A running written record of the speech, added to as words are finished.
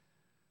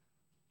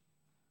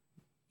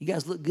You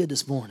guys look good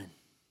this morning.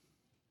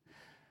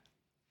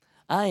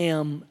 I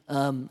am,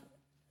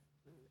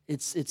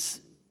 it's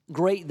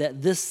great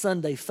that this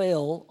Sunday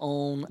fell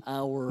on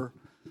our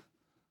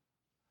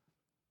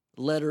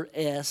letter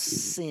S,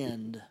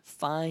 send.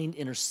 Find,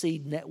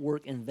 intercede,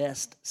 network,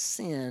 invest,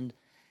 send,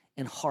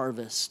 and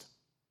harvest.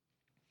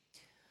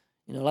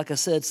 You know, like I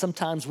said,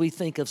 sometimes we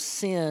think of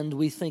send,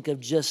 we think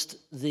of just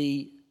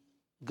the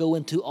go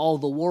into all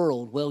the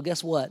world. Well,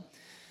 guess what?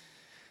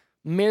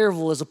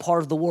 Maryville is a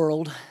part of the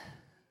world,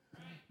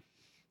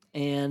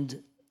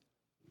 and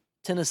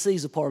Tennessee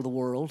is a part of the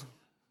world.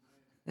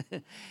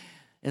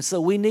 And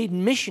so we need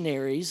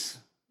missionaries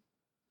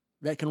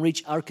that can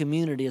reach our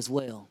community as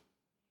well.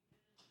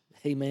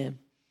 Amen.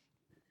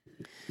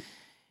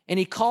 And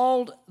he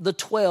called the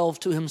 12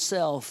 to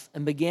himself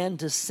and began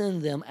to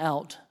send them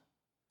out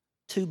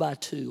 2 by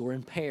 2 or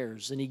in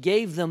pairs. And he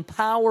gave them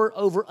power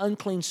over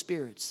unclean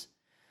spirits.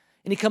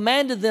 And he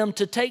commanded them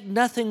to take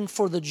nothing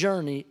for the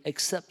journey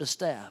except a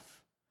staff.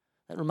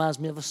 That reminds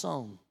me of a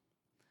song.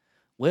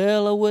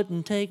 Well, I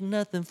wouldn't take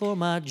nothing for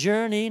my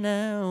journey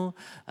now.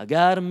 I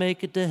got to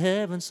make it to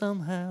heaven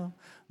somehow.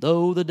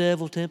 Though the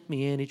devil tempt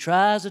me and he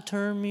tries to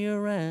turn me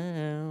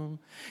around,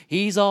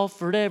 he's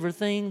offered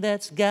everything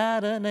that's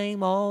got a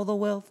name, all the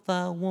wealth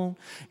I want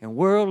and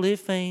worldly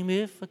fame.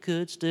 If I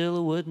could, still I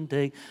wouldn't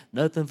take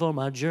nothing for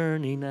my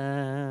journey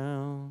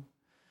now.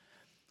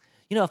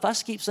 You know, if I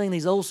keep singing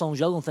these old songs,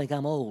 y'all going to think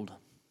I'm old.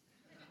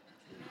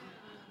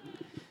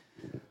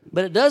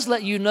 But it does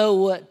let you know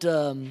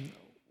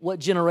what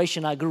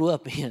generation I grew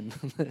up in.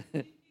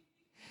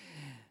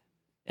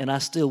 And I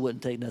still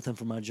wouldn't take nothing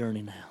for my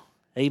journey now.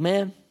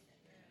 Amen?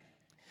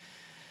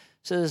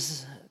 It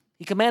says,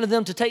 he commanded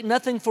them to take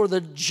nothing for the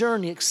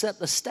journey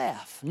except a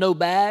staff. No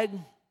bag,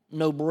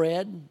 no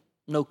bread,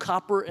 no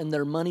copper in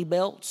their money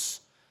belts,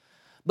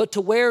 but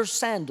to wear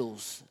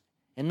sandals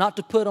and not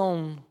to put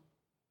on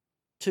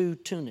 2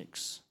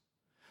 tunics.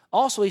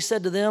 Also, he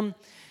said to them,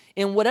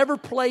 in whatever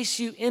place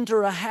you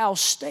enter a house,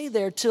 stay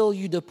there till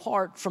you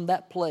depart from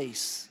that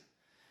place.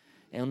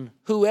 And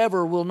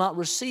whoever will not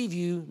receive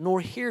you nor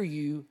hear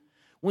you,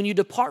 when you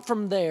depart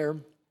from there,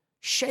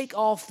 shake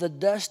off the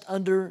dust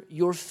under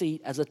your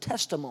feet as a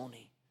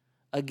testimony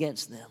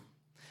against them.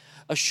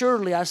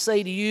 Assuredly, I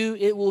say to you,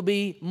 it will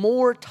be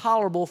more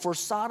tolerable for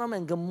Sodom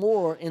and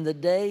Gomorrah in the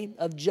day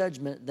of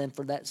judgment than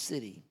for that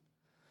city.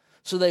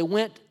 So they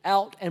went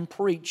out and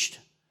preached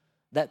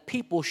that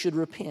people should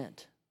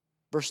repent.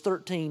 Verse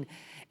 13,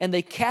 and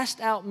they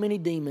cast out many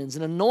demons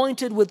and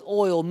anointed with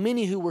oil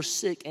many who were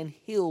sick and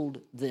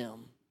healed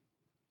them.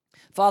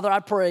 Father,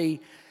 I pray,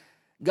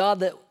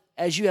 God, that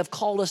as you have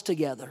called us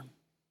together,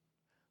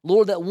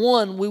 Lord, that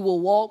 1, we will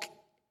walk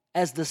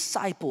as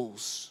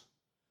disciples.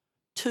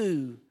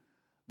 2,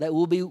 that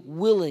we'll be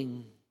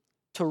willing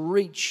to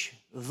reach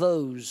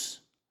those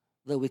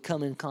that we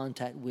come in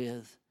contact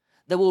with.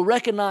 That we'll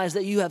recognize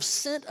that you have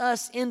sent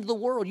us into the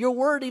world. Your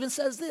word even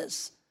says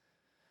this,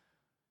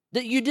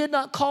 that you did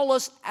not call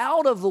us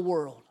out of the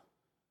world.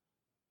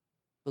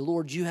 But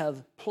Lord, you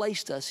have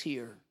placed us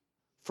here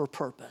for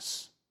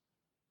purpose.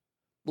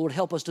 Lord,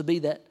 help us to be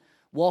that,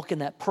 walk in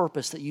that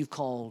purpose that you've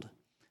called.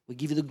 We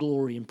give you the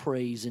glory and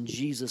praise in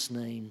Jesus'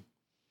 name.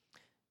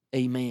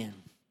 Amen.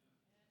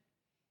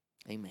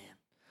 Amen.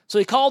 So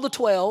he called the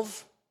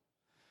 12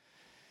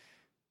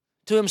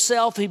 to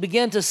himself. He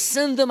began to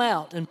send them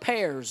out in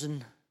pairs.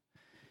 And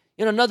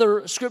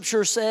another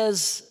scripture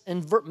says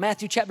in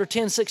Matthew chapter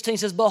 10, 16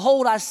 says,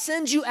 behold, I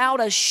send you out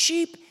as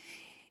sheep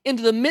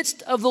into the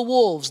midst of the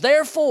wolves.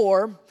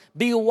 Therefore,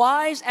 be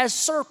wise as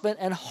serpent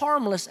and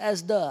harmless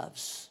as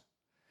doves.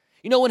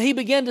 You know, when he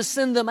began to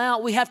send them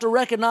out, we have to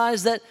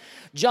recognize that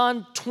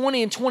John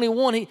 20 and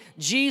 21,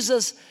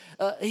 Jesus,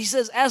 he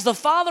says, as the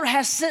Father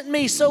has sent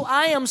me, so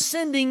I am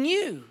sending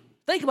you.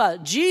 Think about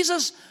it.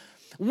 Jesus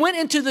went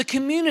into the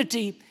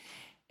community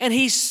and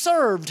he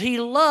served, he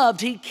loved,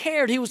 he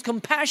cared, he was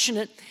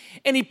compassionate,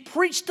 and he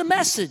preached the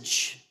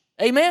message.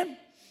 Amen?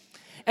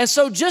 And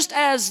so just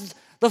as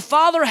the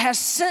Father has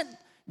sent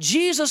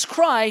Jesus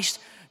Christ,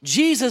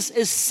 Jesus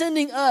is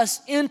sending us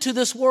into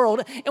this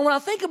world. And when I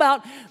think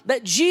about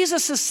that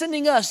Jesus is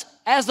sending us,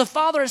 as the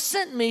Father has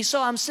sent me,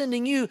 so I'm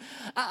sending you,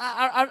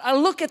 I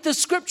look at this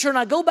scripture and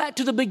I go back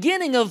to the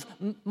beginning of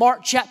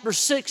Mark chapter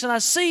 6 and I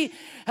see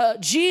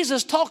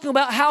Jesus talking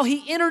about how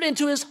he entered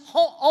into his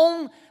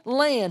own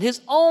land,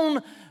 his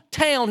own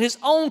town, his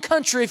own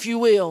country, if you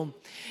will.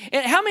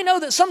 And how many know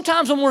that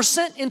sometimes when we're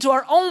sent into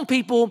our own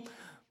people,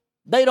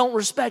 they don't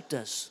respect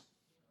us?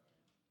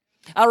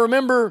 I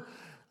remember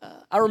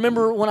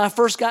when I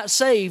first got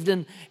saved,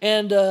 and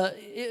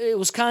it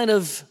was kind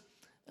of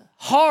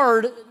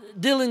hard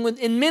dealing with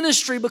in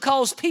ministry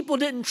because people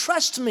didn't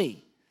trust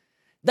me.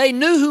 They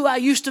knew who I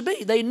used to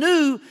be. They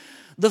knew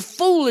the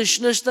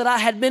foolishness that I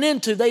had been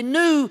into. They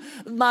knew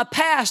my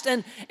past,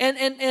 and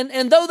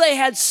though they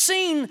had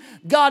seen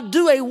God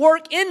do a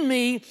work in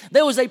me,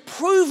 there was a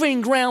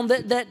proving ground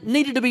that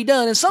needed to be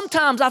done. And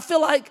sometimes I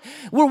feel like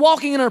we're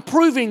walking in a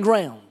proving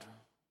ground,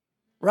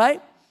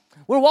 right?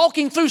 We're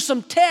walking through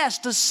some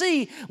tests to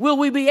see will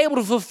we be able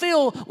to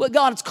fulfill what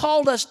God has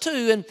called us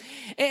to.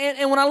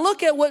 And when I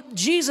look at what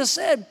Jesus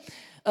said,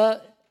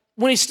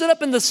 when he stood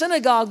up in the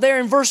synagogue there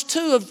in verse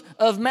 2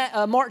 of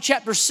Mark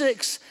chapter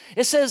 6,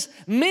 it says,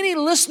 many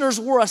listeners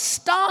were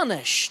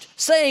astonished,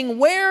 saying,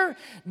 where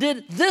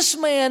did this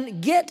man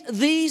get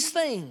these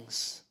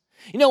things?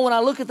 You know, when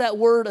I look at that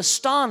word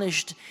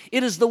astonished,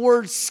 it is the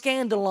word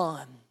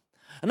scandalon.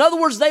 In other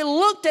words, they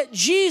looked at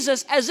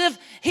Jesus as if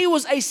he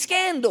was a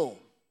scandal.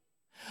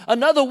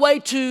 Another way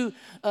to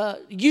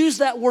use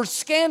that word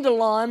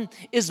scandalon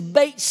is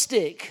bait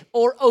stick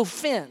or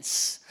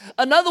offense.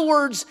 In other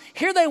words,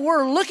 here they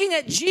were looking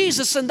at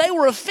Jesus and they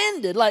were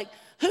offended. Like,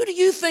 who do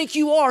you think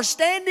you are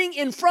standing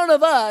in front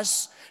of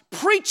us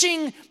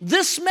preaching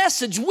this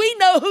message? We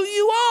know who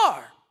you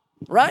are,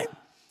 right?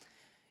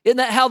 Isn't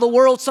that how the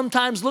world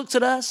sometimes looks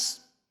at us?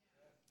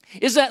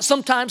 Isn't that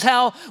sometimes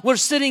how we're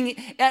sitting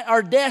at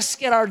our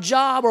desk at our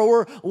job, or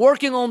we're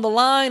working on the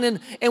line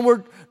and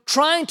we're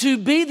trying to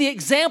be the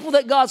example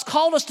that God's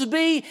called us to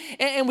be,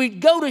 and we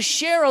go to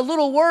share a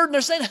little word and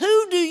they're saying,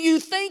 who do you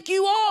think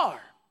you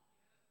are?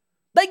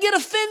 They get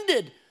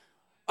offended.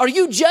 Are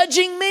you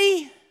judging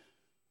me?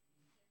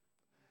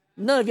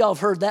 None of y'all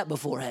have heard that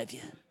before, have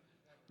you?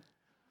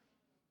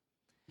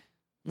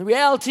 The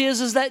reality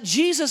is that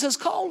Jesus has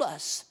called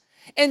us.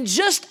 And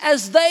just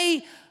as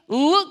they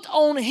looked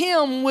on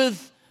him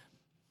with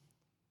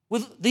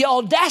the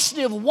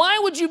audacity of, why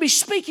would you be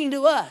speaking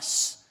to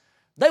us?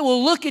 They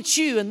will look at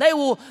you and they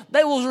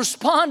will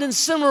respond in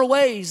similar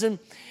ways. And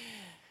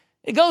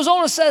it goes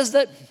on and says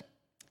that,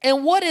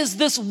 and what is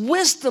this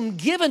wisdom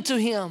given to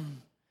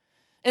him?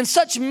 And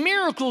such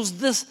miracles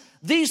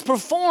these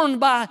performed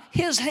by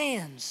his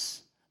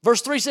hands.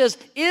 Verse 3 says,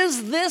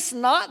 is this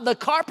not the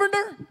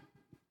carpenter?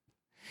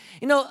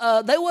 You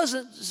know, they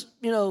wasn't,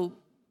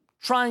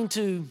 trying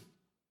to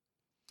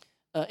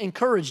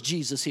encourage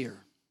Jesus here.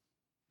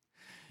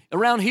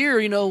 Around here,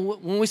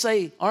 when we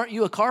say, aren't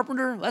you a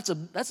carpenter? That's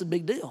a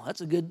big deal.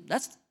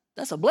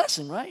 That's a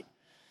blessing, right?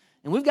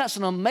 And we've got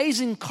some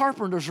amazing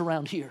carpenters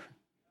around here.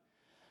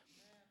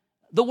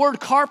 The word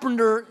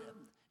carpenter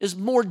is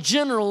more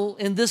general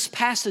in this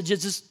passage.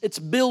 It's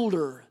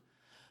builder.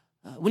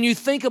 When you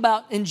think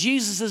about in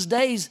Jesus'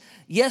 days,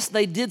 yes,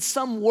 they did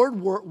some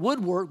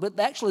woodwork, but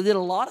they actually did a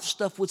lot of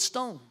stuff with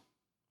stone.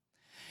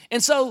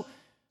 And so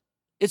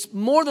it's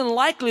more than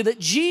likely that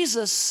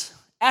Jesus,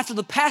 after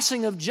the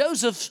passing of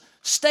Joseph,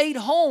 stayed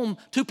home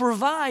to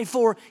provide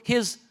for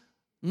his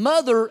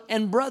mother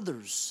and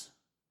brothers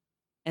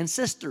and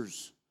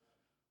sisters,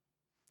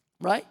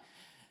 right?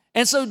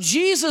 And so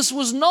Jesus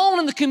was known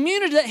in the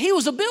community that he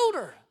was a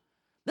builder.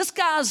 This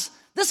guy's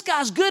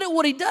good at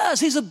what he does.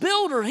 He's a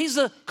builder. He's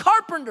a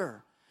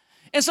carpenter.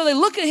 And so they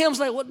look at him and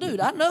say, well, dude,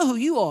 I know who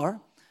you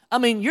are. I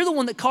mean, you're the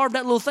one that carved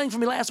that little thing for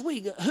me last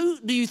week. Who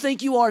do you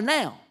think you are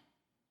now?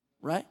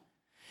 Right?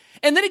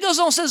 And then he goes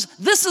on and says,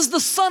 this is the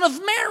son of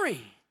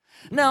Mary.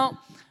 Now,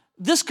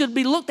 this could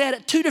be looked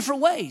at two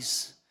different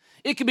ways.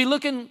 It could be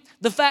looking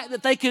the fact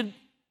that they could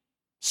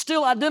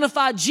still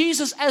identify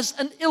Jesus as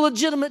an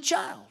illegitimate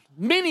child.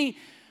 Many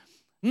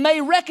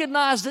may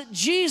recognize that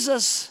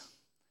Jesus,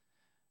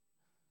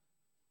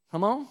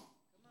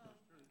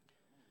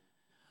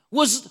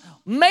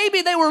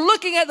 maybe they were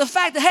looking at the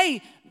fact that,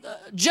 hey,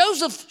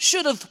 Joseph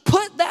should have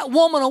put that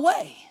woman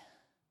away.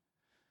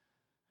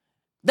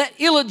 That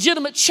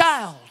illegitimate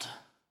child,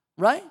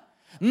 right?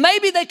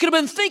 Maybe they could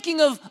have been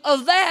thinking of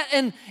that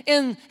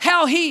and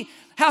how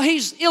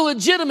he's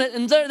illegitimate,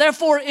 and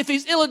therefore if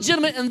he's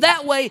illegitimate in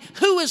that way,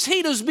 who is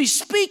he to be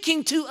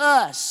speaking to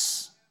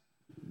us?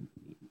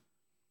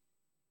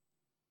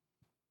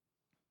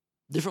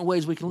 Different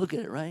ways we can look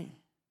at it, right?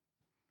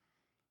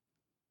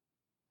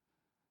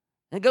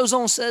 And it goes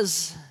on and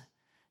says,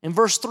 in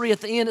verse 3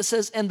 at the end, it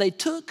says, and they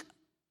took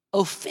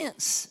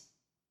offense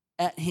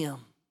at him.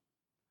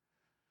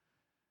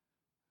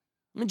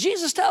 I mean,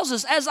 Jesus tells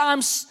us,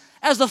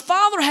 as the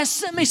Father has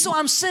sent me, so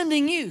I'm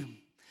sending you.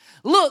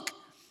 Look,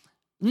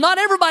 not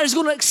everybody's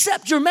going to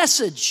accept your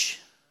message.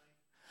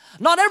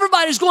 Not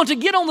everybody's going to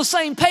get on the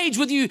same page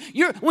with you.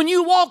 When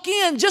you walk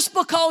in, just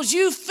because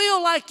you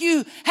feel like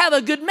you have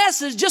a good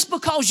message, just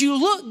because you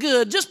look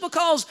good, just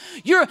because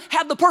you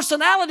have the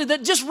personality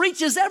that just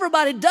reaches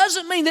everybody,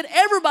 doesn't mean that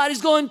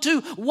everybody's going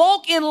to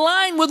walk in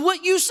line with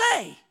what you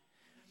say.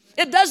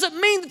 It doesn't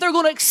mean that they're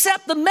going to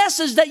accept the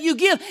message that you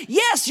give.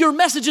 Yes, your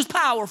message is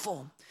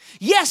powerful.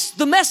 Yes,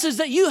 the message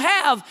that you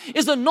have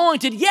is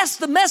anointed. Yes,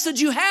 the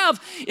message you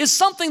have is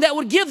something that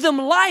would give them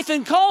life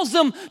and cause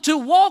them to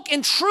walk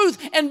in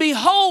truth and be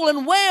whole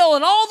and well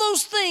and all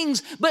those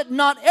things, but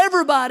not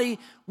everybody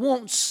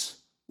wants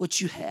what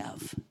you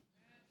have.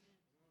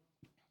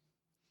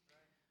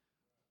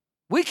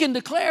 We can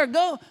declare,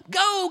 go,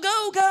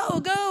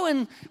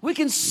 and we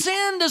can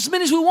send as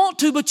many as we want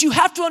to, but you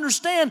have to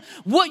understand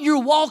what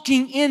you're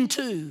walking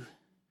into.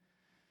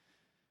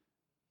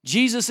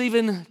 Jesus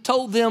even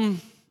told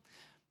them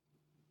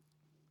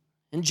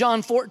in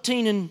John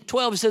 14 and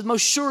 12, he says,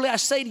 most surely I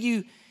say to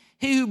you,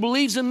 he who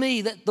believes in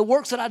me, that the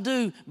works that I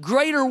do,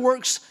 greater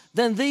works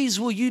than these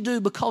will you do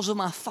because of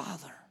my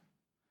Father.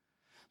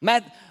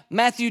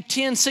 Matthew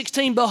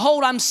 10:16,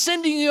 behold, I'm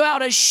sending you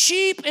out as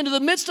sheep into the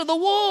midst of the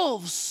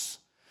wolves.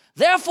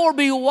 Therefore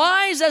be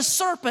wise as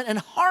serpent and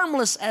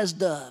harmless as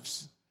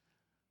doves.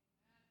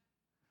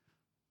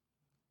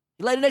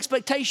 He laid an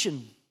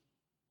expectation.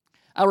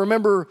 I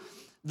remember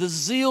the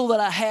zeal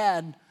that I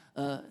had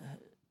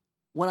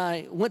when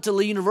I went to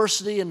Lee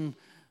University and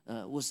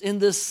was in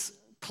this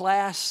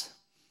class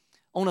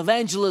on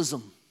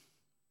evangelism.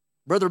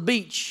 Brother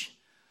Beach,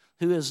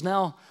 who has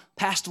now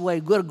passed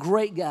away, what a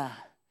great guy.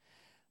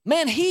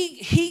 Man,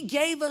 he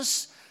gave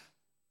us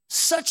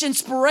such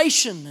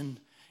inspiration.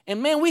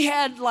 And man, we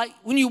had like,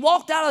 when you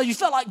walked out of it, you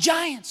felt like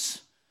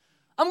giants.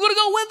 I'm going to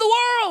go win the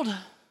world.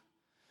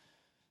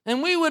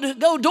 And we would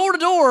go door to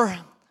door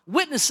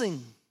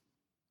witnessing.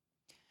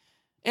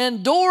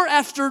 And door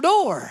after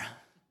door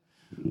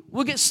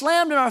would get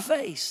slammed in our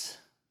face.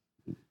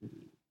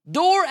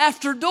 Door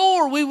after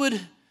door we would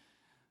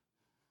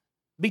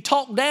be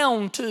talked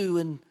down to,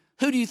 and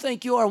who do you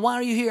think you are? Why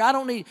are you here? I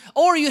don't need.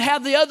 Or you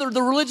have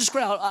the religious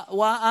crowd.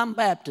 Well, I'm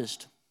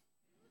Baptist.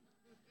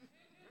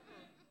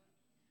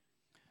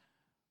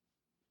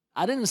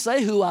 I didn't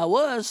say who I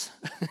was.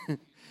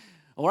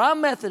 Or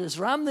I'm Methodist,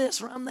 or I'm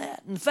this, or I'm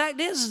that. And the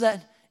fact is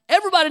that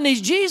everybody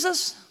needs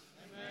Jesus.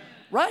 Amen.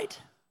 Right?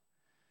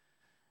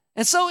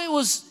 And so it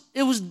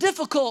was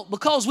difficult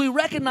because we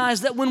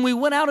recognized that when we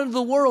went out into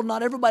the world,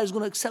 not everybody's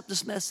going to accept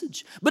this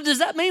message. But does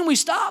that mean we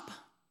stop?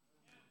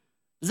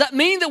 Does that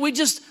mean that we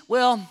just,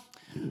 well,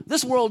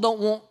 this world don't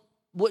want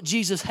what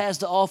Jesus has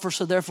to offer,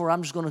 so therefore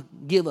I'm just going to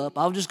give up.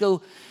 I'll just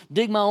go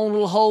dig my own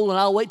little hole and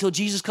I'll wait till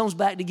Jesus comes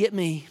back to get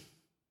me.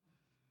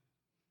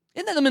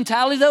 Isn't that the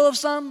mentality, though, of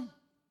some?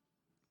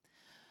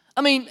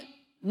 I mean,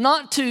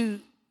 not to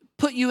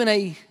put you in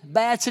a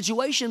bad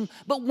situation,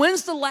 but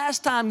when's the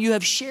last time you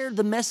have shared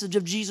the message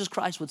of Jesus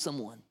Christ with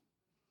someone?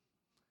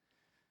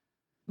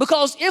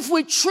 Because if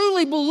we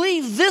truly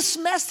believe this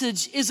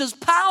message is as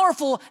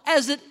powerful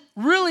as it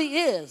really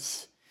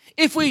is,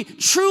 if we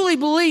truly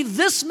believe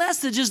this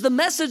message is the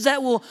message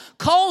that will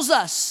cause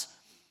us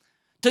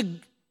to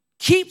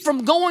keep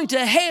from going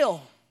to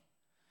hell,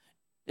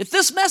 if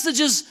this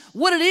message is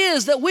what it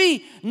is, that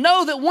we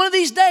know that one of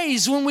these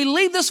days when we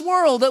leave this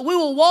world that we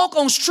will walk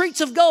on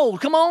streets of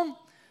gold, come on,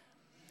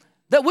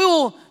 that we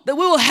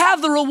will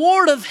have the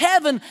reward of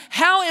heaven,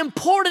 how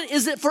important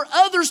is it for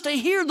others to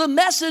hear the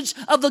message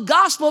of the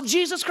gospel of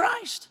Jesus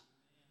Christ?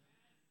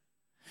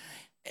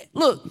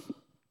 Look,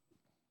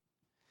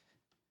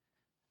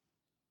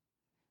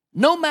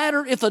 no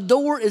matter if a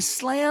door is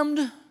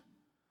slammed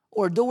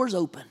or a door is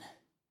open,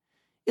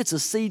 it's a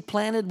seed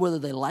planted whether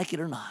they like it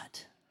or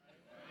not.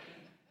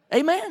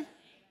 Amen?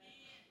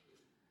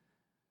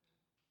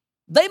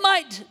 They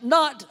might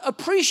not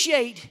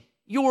appreciate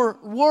your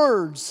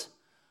words,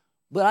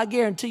 but I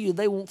guarantee you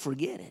they won't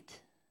forget it.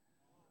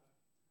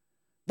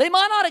 They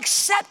might not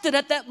accept it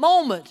at that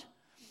moment,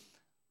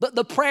 but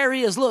the prayer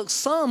is, look,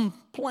 some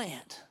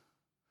plant,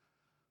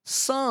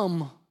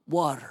 some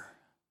water,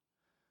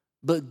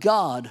 but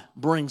God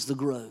brings the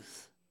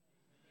growth.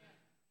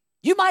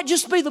 You might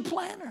just be the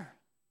planter,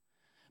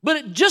 but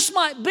it just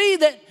might be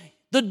that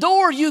the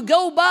door you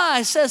go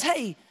by says,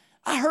 hey,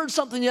 I heard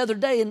something the other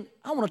day and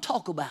I want to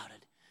talk about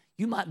it.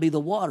 You might be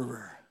the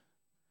waterer,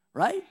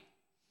 right?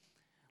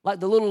 Like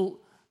the little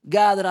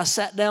guy that I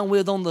sat down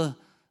with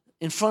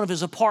in front of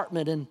his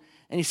apartment, and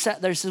he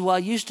sat there and said, well, I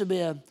used to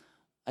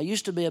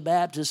be a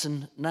Baptist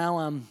and now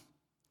I'm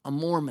a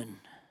Mormon.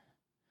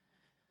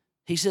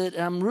 He said,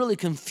 I'm really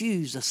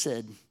confused. I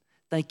said,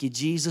 thank you,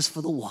 Jesus,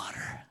 for the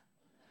water.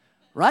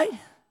 Right?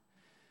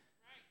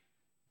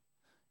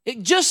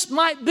 It just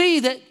might be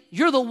that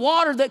you're the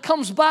water that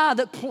comes by,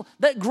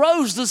 that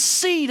grows the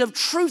seed of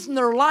truth in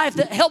their life,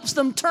 that helps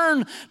them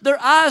turn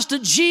their eyes to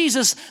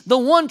Jesus, the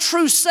one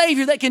true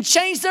Savior that can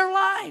change their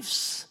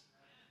lives.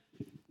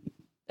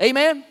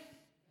 Amen?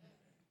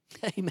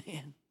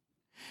 Amen.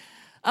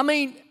 I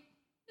mean,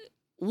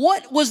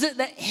 what was it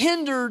that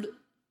hindered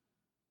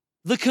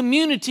the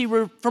community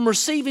from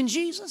receiving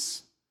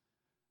Jesus?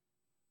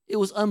 It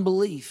was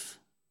unbelief.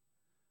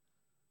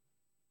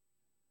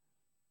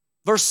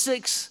 Verse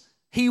 6,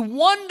 he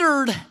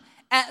wondered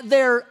at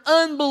their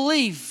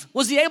unbelief.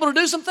 Was he able to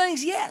do some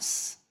things?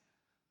 Yes.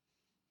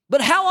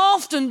 But how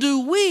often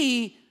do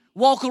we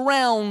walk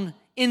around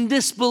in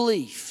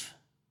disbelief?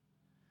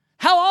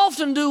 How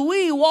often do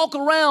we walk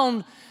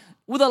around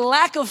with a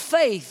lack of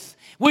faith?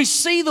 We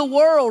see the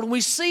world and we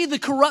see the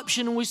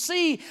corruption and we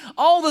see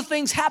all the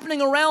things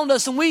happening around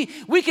us, and we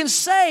can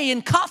say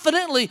and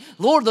confidently,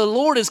 Lord, the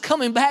Lord is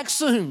coming back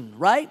soon,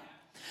 right?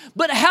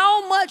 But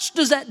how much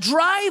does that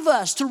drive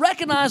us to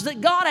recognize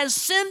that God has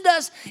sent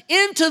us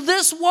into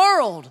this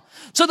world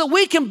so that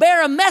we can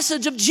bear a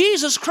message of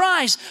Jesus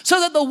Christ, so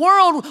that the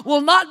world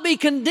will not be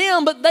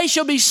condemned, but they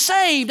shall be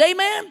saved.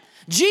 Amen?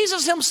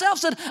 Jesus himself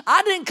said,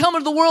 I didn't come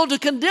into the world to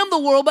condemn the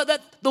world, but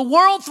that the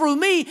world through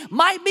me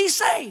might be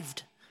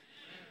saved.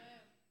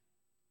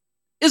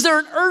 Is there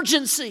an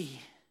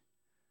urgency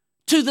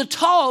to the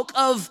talk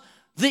of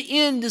the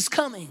end is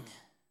coming.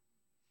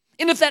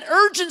 And if that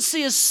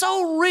urgency is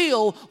so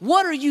real,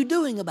 what are you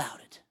doing about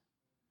it?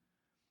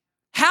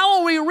 How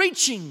are we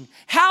reaching?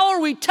 How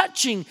are we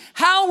touching?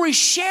 How are we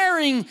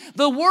sharing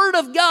the Word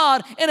of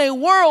God in a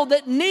world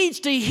that needs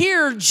to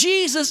hear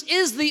Jesus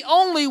is the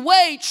only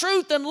way,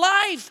 truth, and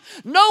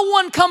life? No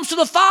one comes to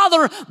the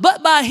Father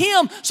but by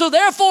Him. So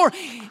therefore,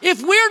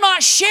 if we're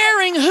not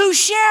sharing, who's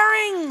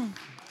sharing?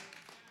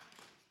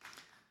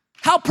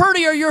 How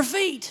pretty are your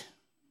feet?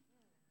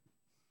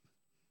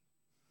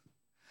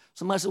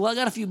 Somebody said, well, I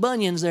got a few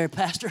bunions there,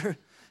 Pastor.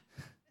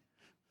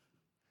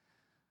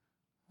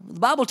 The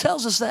Bible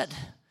tells us that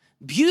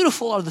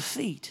beautiful are the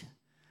feet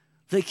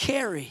that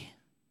carry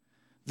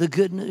the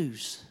good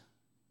news.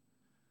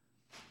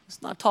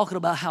 It's not talking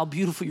about how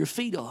beautiful your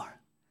feet are.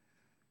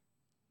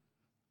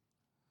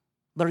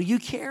 But are you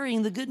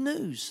carrying the good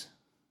news?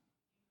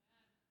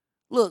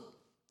 Look,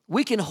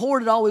 we can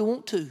hoard it all we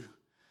want to,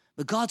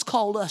 but God's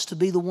called us to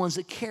be the ones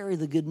that carry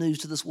the good news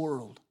to this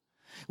world.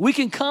 We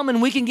can come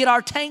and we can get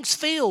our tanks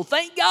filled.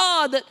 Thank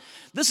God that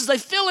this is a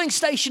filling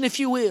station, if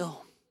you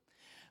will.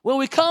 When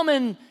we come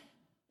and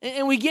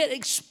we get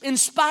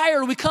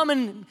inspired, we come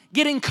and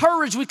get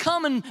encouraged, we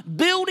come and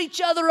build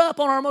each other up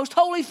on our most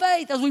holy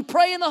faith. As we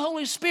pray in the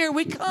Holy Spirit,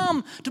 we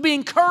come to be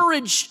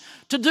encouraged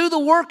to do the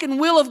work and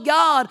will of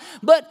God.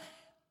 But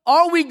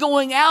are we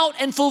going out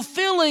and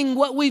fulfilling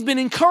what we've been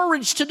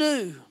encouraged to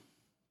do?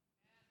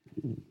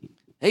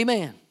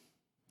 Amen.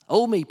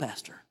 Oh, me,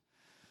 Pastor.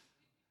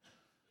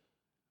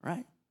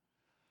 Right?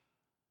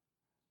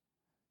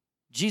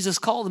 Jesus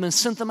called them and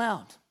sent them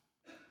out.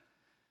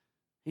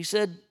 He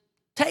said,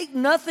 take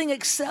nothing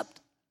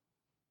except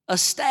a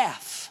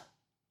staff.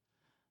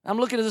 I'm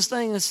looking at this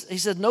thing, he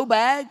said, no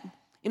bag.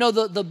 You know,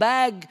 the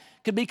bag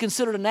could be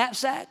considered a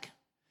knapsack.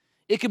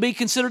 It could be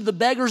considered the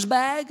beggar's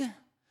bag.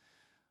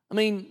 I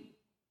mean,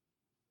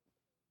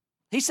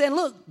 he's saying,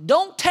 look,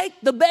 don't take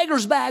the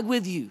beggar's bag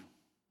with you.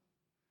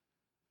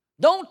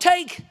 Don't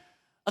take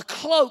a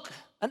cloak,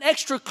 an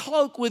extra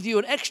cloak with you,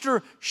 an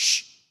extra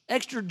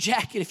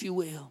jacket, if you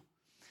will.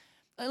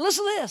 And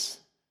listen to this.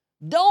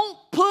 Don't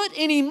put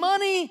any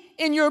money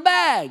in your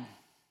bag.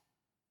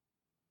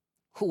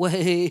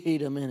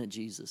 Wait a minute,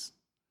 Jesus.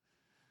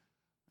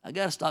 I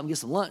got to stop and get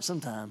some lunch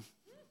sometime.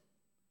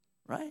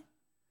 Right?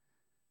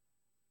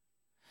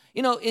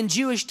 You know, in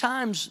Jewish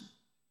times,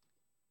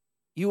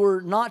 you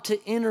were not to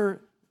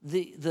enter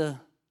the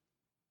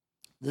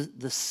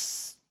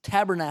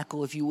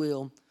tabernacle, if you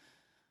will,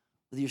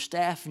 with your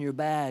staff in your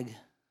bag,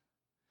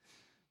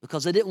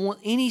 because they didn't want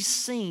any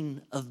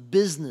scene of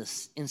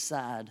business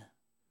inside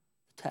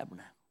the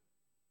tabernacle.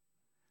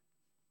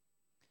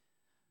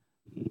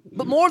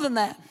 But more than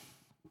that,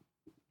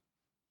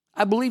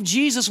 I believe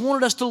Jesus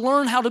wanted us to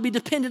learn how to be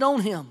dependent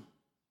on Him.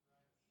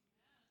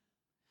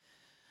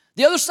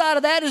 The other side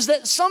of that is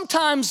that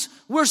sometimes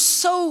we're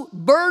so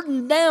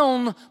burdened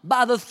down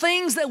by the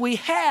things that we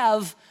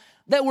have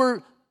that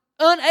we're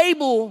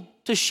unable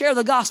to share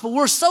the gospel.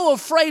 We're so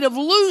afraid of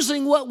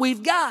losing what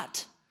we've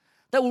got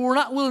that we're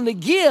not willing to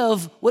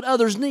give what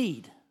others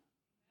need.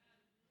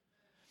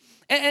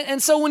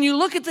 And so when you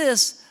look at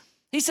this,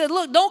 he said,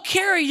 look, don't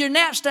carry your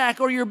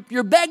knapsack or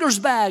your beggar's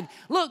bag.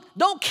 Look,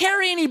 don't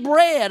carry any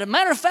bread. As a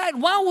matter of fact,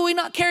 why will we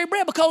not carry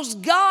bread? Because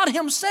God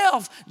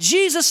Himself,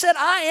 Jesus said,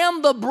 I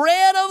am the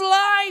bread of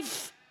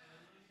life.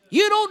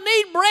 You don't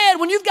need bread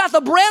when you've got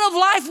the bread of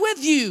life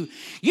with you.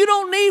 You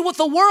don't need what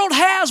the world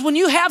has when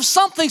you have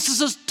something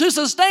to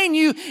sustain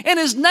you, and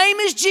His name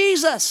is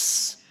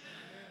Jesus.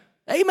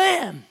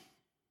 Amen.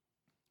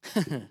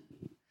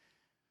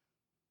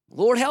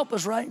 Lord help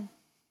us, right?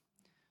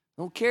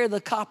 Don't carry the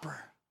copper.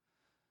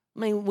 I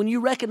mean, when you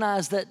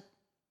recognize that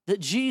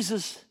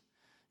Jesus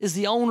is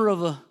the owner of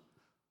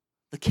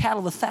the cattle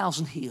of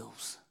 1,000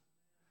 hills,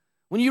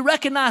 when you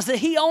recognize that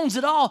He owns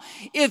it all,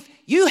 if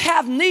you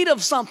have need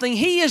of something,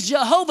 He is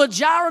Jehovah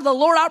Jireh, the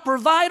Lord our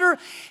provider.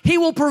 He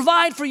will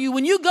provide for you.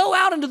 When you go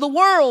out into the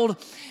world,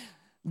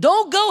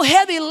 don't go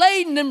heavy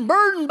laden and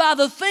burdened by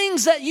the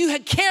things that you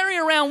carry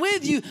around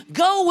with you.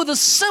 Go with a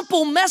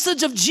simple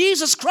message of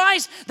Jesus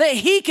Christ, that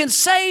He can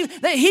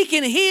save, that He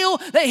can heal,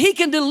 that He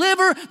can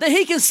deliver, that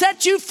He can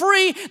set you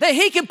free, that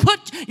He can put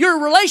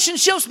your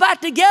relationships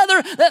back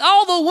together, that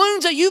all the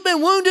wounds that you've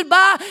been wounded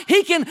by,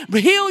 He can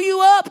heal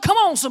you up. Come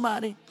on,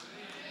 somebody.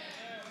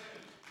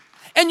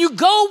 And you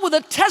go with a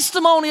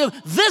testimony of,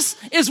 this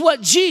is what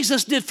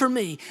Jesus did for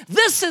me.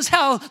 This is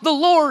how the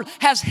Lord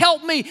has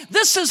helped me.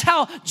 This is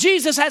how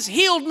Jesus has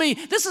healed me.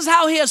 This is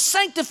how He has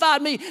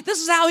sanctified me. This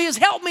is how He has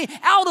helped me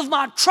out of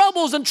my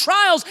troubles and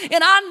trials.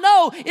 And I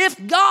know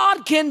if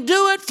God can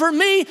do it for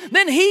me,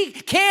 then He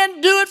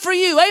can do it for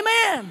you.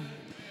 Amen.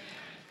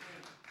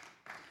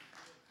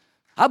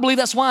 I believe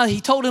that's why He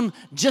told him,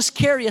 just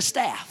carry a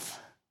staff.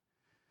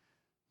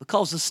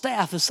 Because the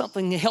staff is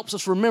something that helps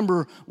us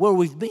remember where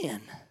we've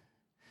been.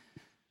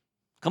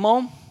 Come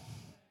on.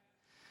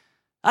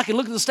 I can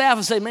look at the staff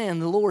and say, man,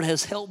 the Lord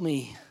has helped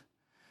me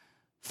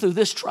through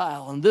this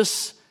trial and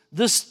this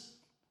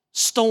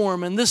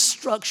storm and this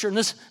structure and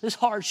this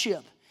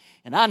hardship.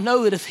 And I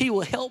know that if he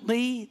will help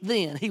me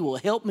then, he will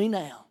help me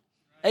now.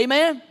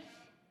 Amen?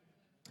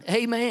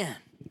 Amen.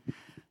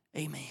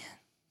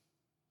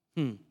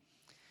 Amen.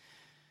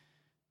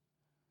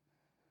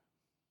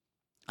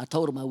 I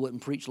told him I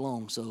wouldn't preach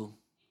long, so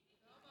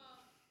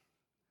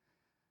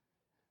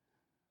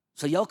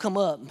y'all come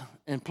up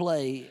and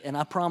play, and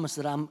I promise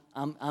that I'm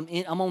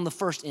on the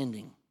first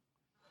ending.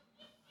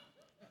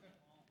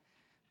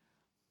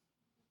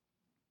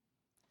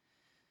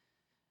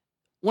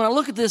 When I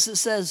look at this, it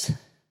says,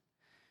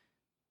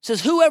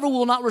 whoever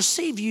will not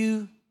receive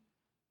you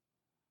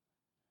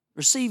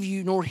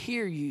nor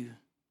hear you,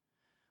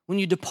 when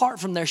you depart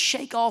from there,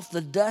 shake off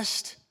the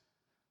dust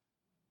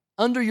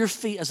under your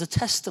feet as a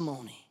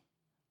testimony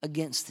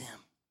against them.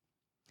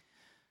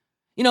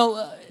 You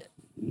know,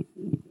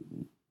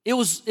 it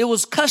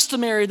was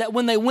customary that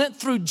when they went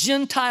through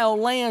Gentile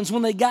lands,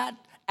 when they got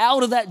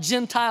out of that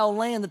Gentile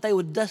land, that they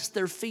would dust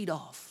their feet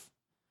off.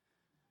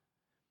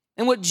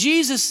 And what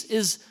Jesus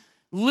is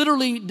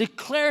literally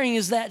declaring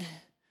is that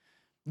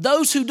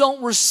those who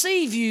don't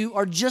receive you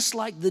are just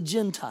like the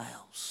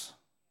Gentiles.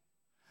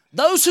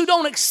 Those who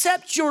don't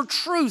accept your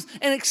truth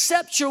and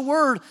accept your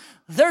word,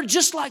 they're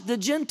just like the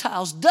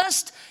Gentiles.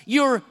 Dust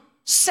your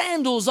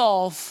sandals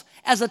off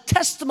as a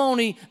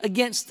testimony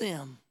against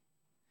them.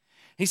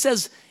 He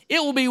says, it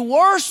will be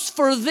worse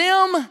for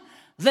them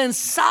than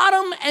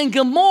Sodom and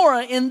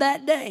Gomorrah in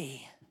that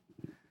day.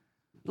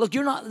 Look,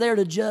 you're not there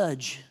to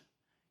judge.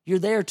 You're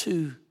there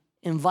to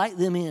invite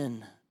them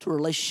in to a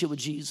relationship with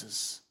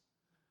Jesus.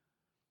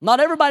 Not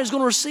everybody's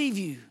going to receive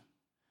you.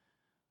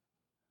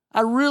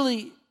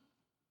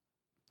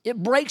 It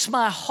breaks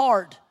my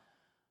heart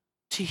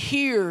to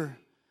hear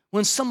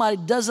when somebody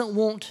doesn't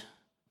want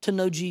to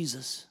know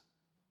Jesus.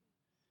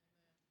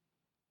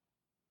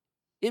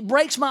 It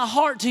breaks my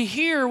heart to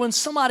hear when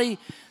somebody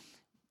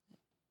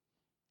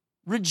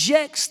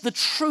rejects the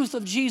truth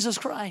of Jesus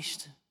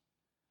Christ,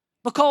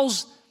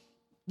 because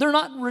they're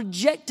not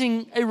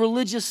rejecting a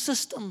religious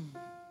system.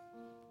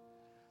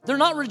 They're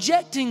not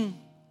rejecting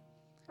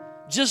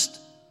just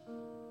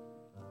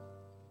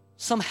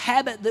some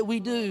habit that we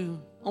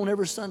do on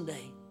every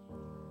Sunday.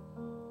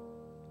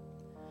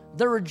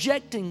 They're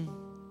rejecting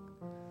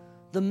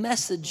the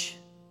message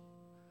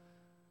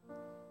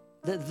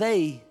that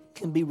they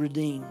can be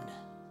redeemed.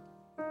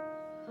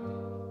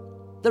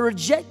 They're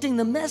rejecting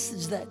the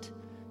message that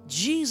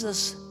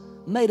Jesus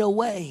made a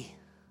way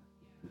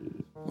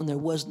when there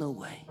was no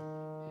way.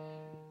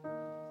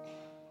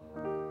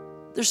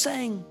 They're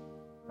saying,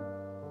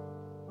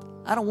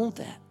 I don't want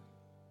that.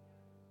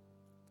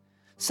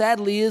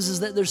 Sadly is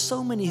that there's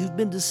so many who've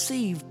been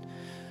deceived.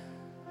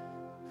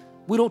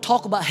 We don't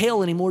talk about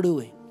hell anymore, do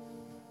we?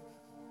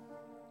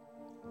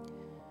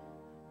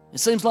 It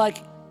seems like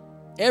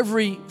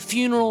every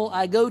funeral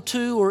I go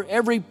to, or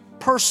every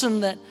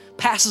person that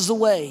passes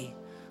away,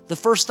 the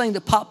first thing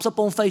that pops up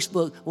on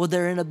Facebook, well,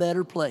 they're in a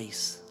better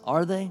place.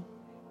 Are they?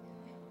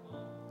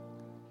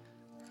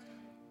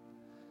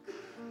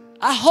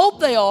 I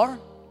hope they are.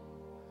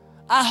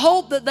 I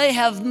hope that they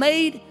have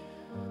made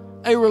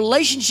a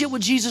relationship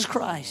with Jesus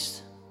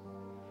Christ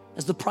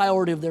as the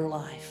priority of their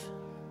life.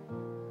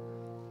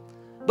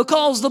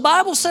 Because the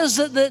Bible says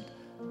that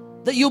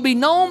you'll be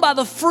known by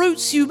the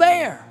fruits you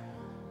bear.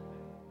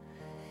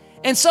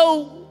 And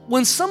so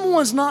when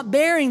someone's not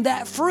bearing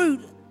that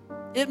fruit,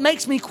 it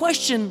makes me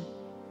question,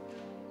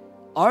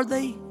 are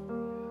they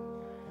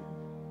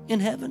in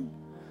heaven?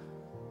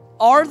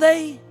 Are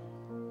they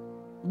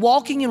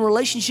walking in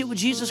relationship with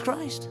Jesus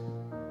Christ?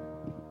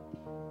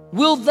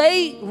 Will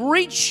they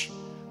reach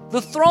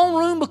the throne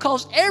room?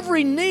 Because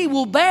every knee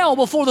will bow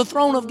before the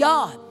throne of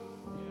God.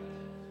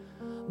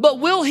 But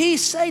will he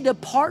say,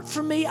 depart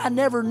from me, I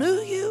never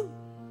knew you?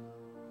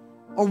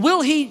 Or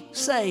will he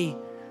say,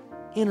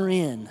 enter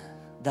in,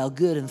 thou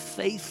good and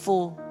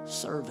faithful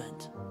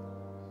servant?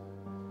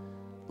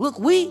 Look,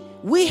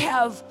 we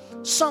have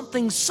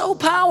something so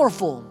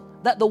powerful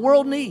that the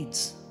world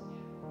needs.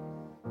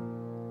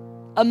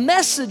 A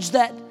message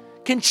that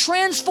can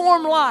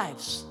transform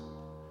lives.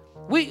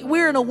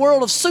 We're in a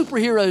world of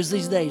superheroes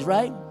these days,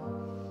 right?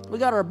 We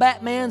got our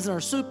Batmans and our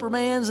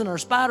Supermans and our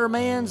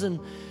Spider-Mans and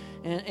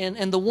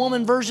the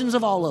woman versions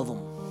of all of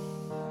them.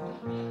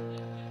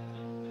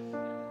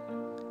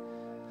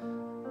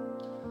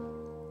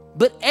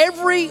 But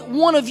every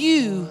one of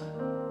you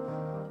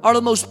are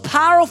the most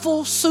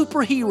powerful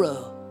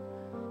superhero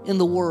in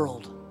the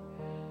world.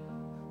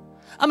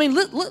 I mean,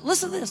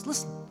 listen to this.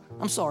 Listen.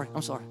 I'm sorry.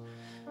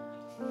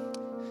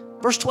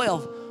 Verse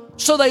 12.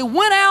 So they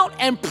went out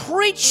and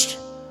preached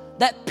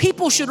that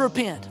people should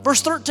repent.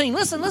 Verse 13.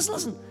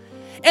 Listen.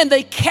 And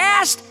they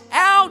cast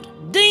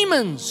out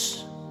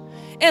demons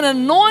and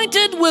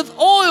anointed with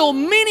oil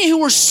many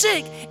who were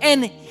sick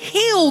and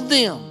healed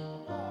them.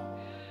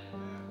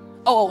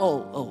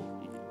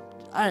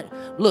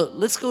 Look,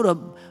 let's go to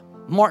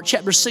Mark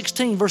chapter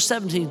 16, verse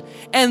 17.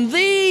 And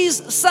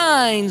these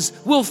signs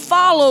will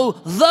follow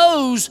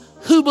those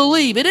who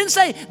believe. It didn't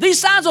say these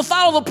signs will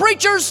follow the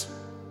preachers.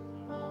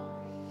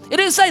 It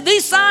didn't say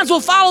these signs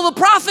will follow the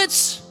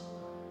prophets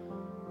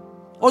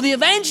or the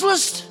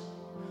evangelists.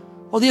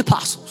 or the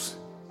apostles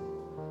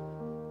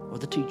or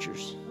the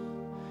teachers.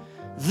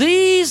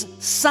 These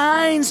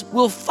signs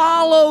will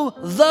follow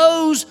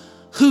those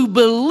who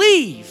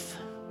believe.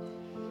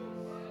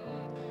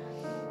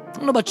 I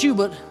don't know about you,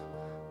 but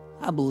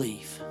I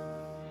believe.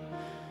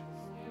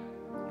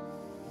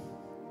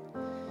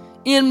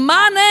 In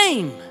my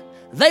name,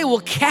 they will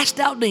cast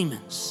out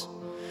demons.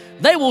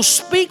 They will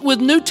speak with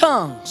new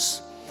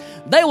tongues.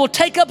 They will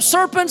take up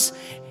serpents,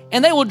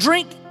 and they will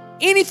drink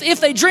anything.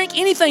 If they drink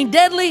anything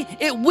deadly,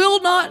 it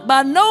will not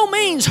by no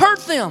means hurt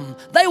them.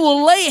 They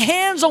will lay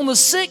hands on the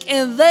sick,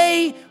 and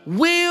they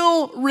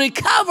will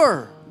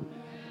recover.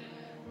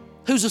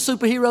 Who's a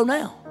superhero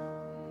now?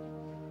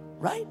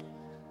 Right?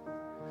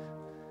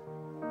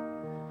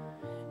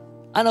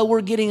 I know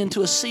we're getting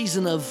into a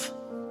season of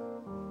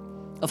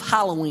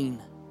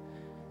Halloween.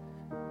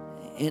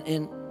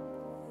 And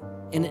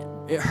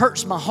it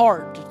hurts my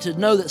heart to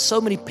know that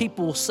so many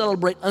people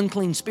celebrate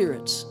unclean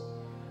spirits.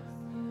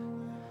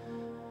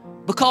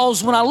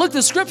 Because when I looked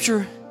at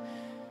Scripture,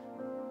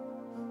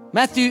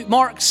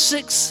 Mark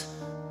 6,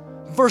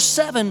 verse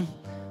 7,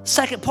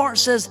 second part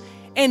says,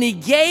 and he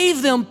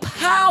gave them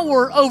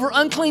power over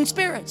unclean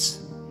spirits.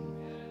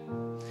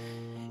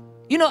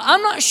 You know,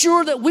 I'm not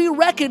sure that we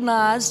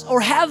recognize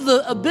or have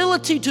the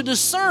ability to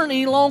discern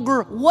any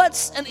longer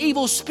what's an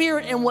evil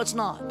spirit and what's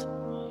not.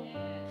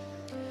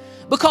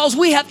 Because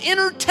we have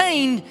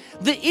entertained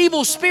the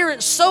evil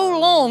spirit so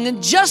long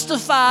and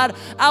justified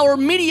our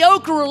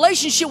mediocre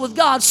relationship with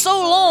God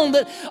so long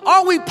that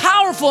are we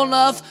powerful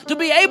enough to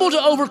be able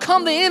to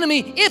overcome the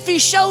enemy if he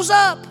shows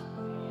up?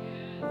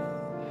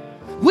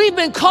 We've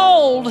been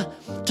called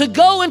to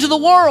go into the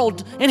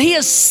world, and he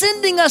is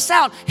sending us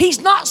out. He's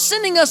not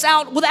sending us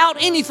out without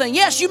anything.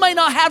 Yes, you may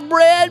not have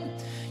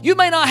bread. You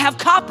may not have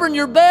copper in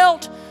your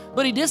belt,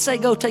 but he did say,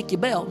 go take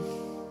your belt.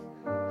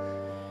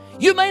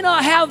 You may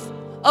not have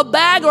a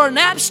bag or a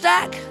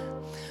knapsack,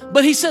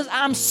 but he says,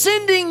 I'm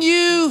sending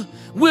you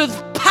with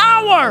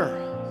power.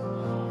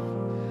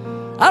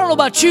 I don't know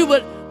about you,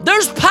 but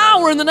there's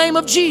power in the name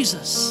of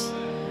Jesus.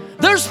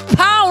 There's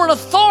power and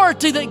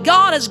authority that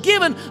God has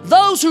given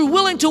those who are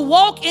willing to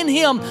walk in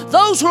him,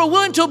 those who are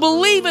willing to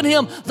believe in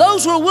him,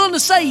 those who are willing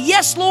to say,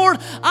 yes, Lord,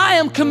 I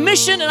am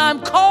commissioned and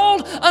I'm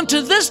called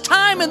unto this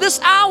time and this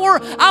hour.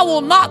 I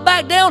will not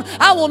back down.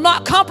 I will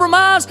not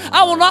compromise.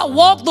 I will not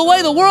walk the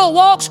way the world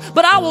walks,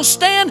 but I will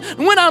stand.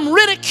 When I'm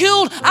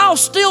ridiculed, I'll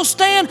still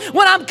stand.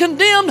 When I'm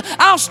condemned,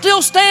 I'll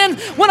still stand.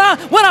 When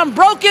I'm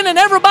broken and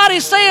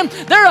everybody's saying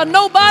they're a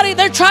nobody,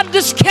 they're trying to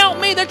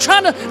discount me, they're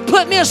trying to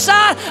put me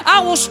aside,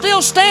 I will still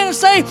stand and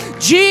say,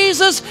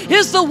 Jesus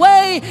is the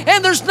way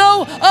and there's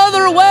no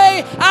other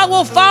way. I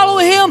will follow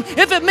him.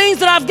 If it means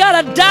that I've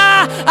got to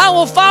die, I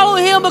will follow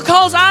him,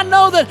 because I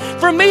know that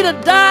for me to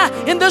die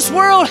in this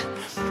world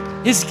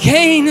is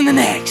gain in the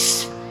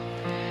next.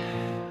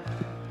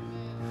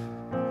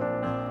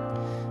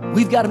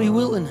 We've got to be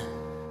willing.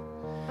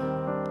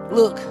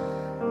 Look,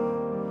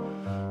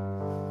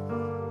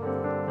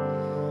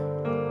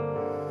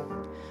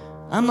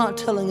 I'm not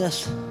telling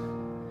us,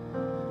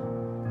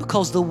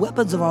 because the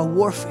weapons of our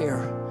warfare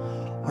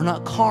are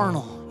not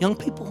carnal. Young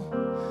people,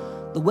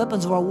 the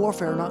weapons of our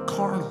warfare are not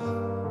carnal.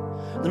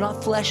 They're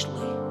not fleshly.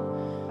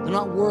 They're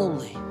not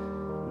worldly.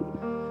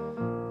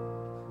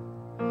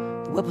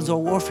 The weapons of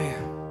our warfare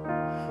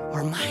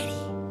are mighty.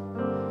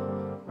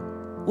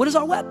 What is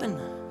our weapon?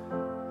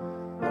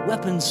 Our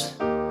weapon's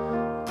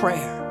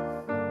prayer.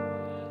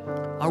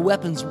 Our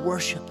weapon's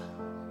worship.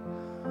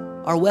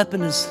 Our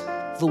weapon is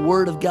the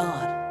Word of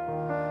God.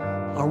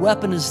 Our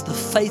weapon is the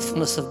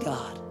faithfulness of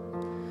God.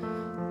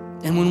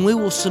 And when we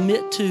will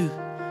submit to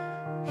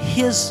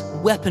his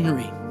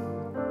weaponry,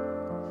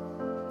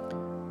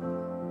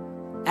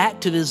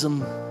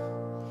 activism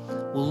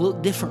will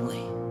look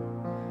differently,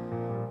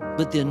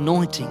 but the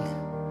anointing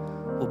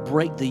will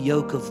break the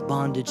yoke of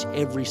bondage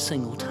every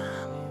single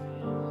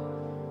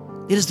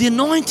time. It is the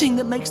anointing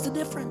that makes the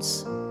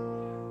difference.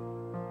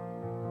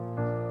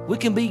 We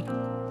can be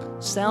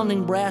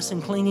sounding brass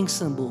and clinging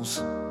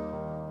cymbals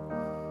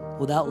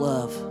without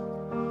love.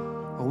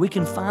 Or we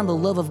can find the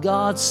love of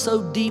God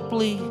so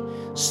deeply,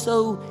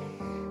 so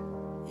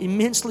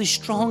immensely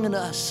strong in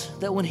us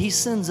that when he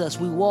sends us,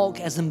 we walk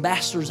as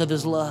ambassadors of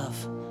his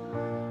love.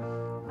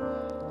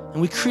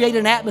 And we create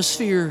an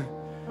atmosphere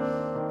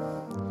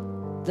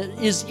that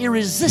is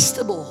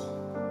irresistible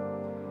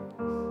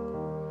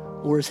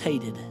or is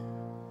hated.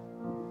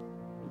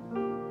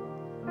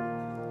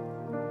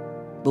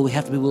 But we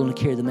have to be willing to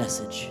carry the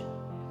message.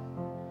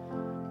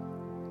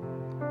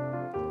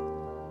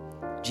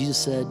 Jesus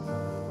said,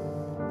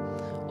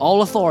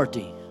 all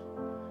authority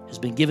has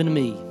been given to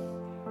me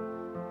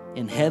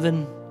in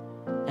heaven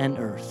and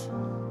earth.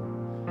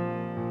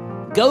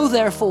 Go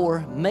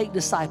therefore, make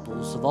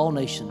disciples of all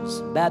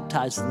nations,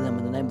 baptizing them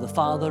in the name of the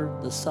Father,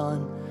 the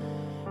Son,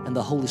 and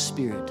the Holy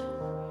Spirit,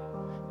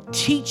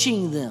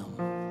 teaching them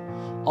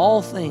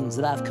all things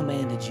that I've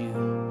commanded you,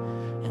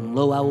 and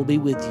lo, I will be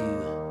with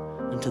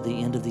you until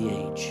the end of the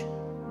age.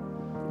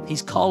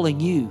 He's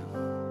calling you.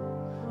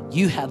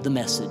 You have the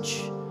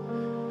message.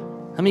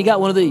 How many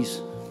got one of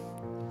these?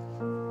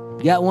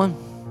 You got one?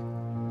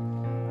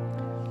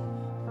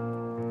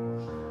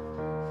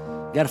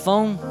 Got a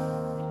phone?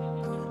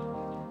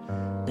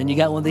 Then you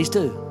got one of these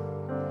too.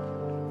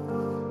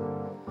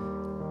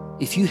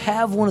 If you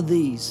have one of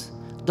these,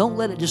 don't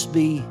let it just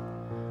be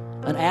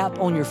an app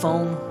on your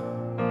phone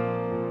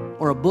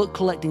or a book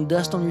collecting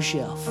dust on your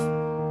shelf.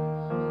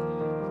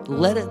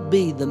 Let it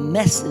be the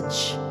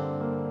message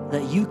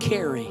that you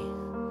carry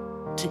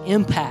to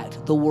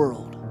impact the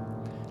world.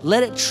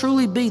 Let it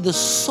truly be the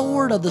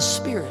sword of the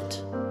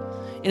Spirit.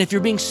 And if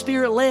you're being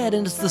Spirit-led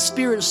and it's the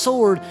Spirit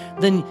sword,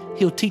 then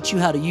He'll teach you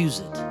how to use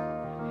it.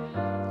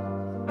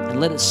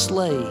 And let it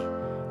slay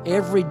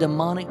every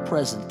demonic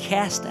presence.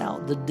 Cast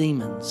out the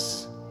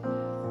demons.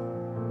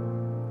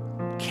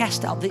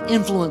 Cast out the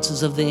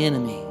influences of the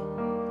enemy.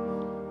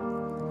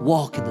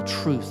 Walk in the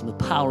truth and the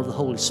power of the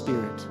Holy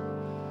Spirit.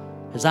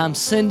 As I'm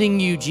sending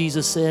you,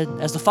 Jesus said,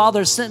 as the Father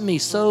has sent me,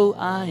 so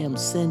I am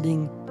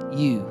sending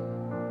you.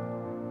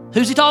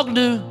 Who's He talking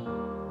to?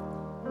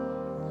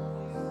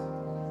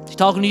 Is He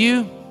talking to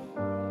you?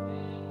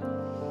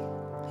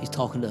 He's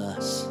talking to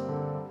us.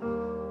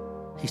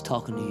 He's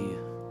talking to you.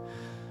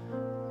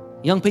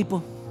 Young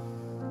people,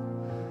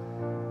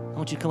 I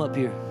want you to come up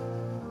here.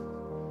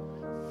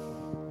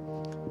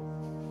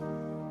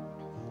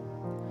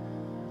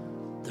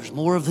 There's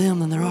more of them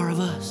than there are of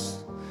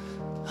us.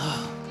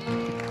 Oh.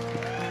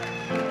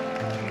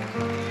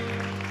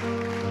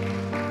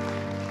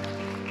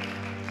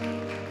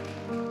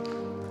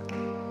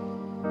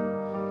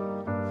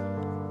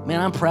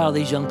 Man, I'm proud of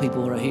these young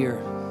people right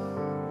here.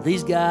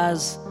 These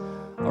guys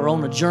are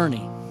on a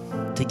journey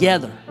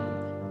together.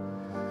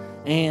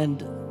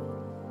 And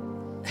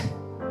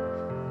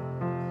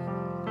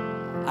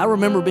I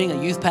remember being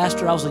a youth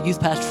pastor. I was a youth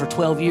pastor for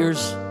 12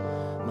 years.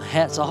 My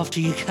hat's off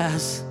to you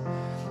guys.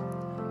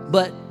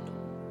 But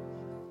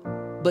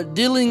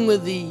dealing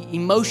with the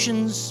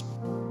emotions,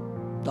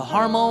 the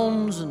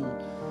hormones, and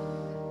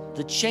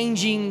the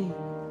changing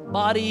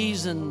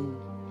bodies and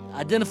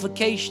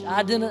identification,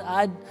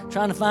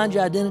 trying to find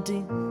your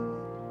identity.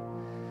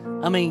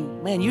 I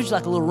mean, man, you was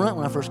like a little runt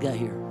when I first got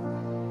here.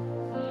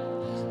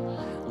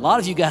 A lot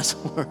of you guys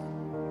were.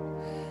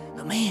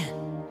 But man,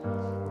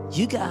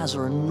 you guys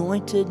are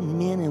anointed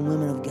men and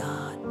women of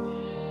God.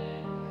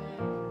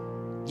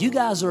 You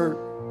guys are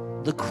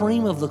the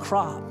cream of the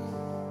crop.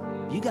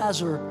 You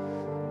guys are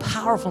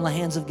powerful in the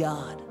hands of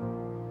God.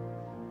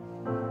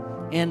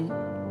 And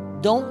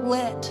don't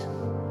let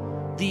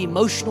the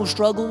emotional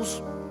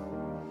struggles,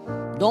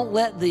 don't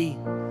let the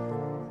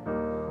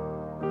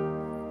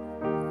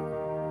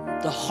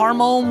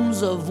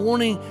hormones of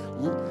wanting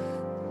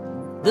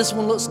this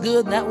one looks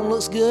good and that one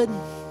looks good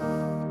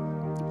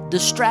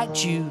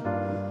distract you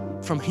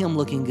from Him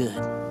looking good.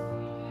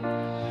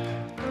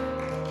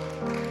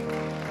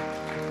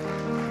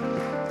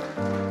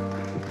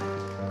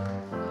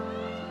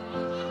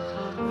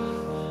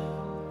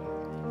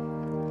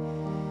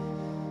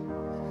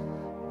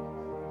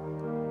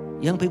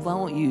 Young people, I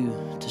want you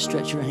to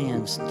stretch your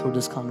hands toward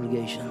this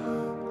congregation.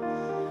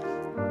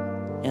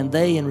 And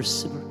they, in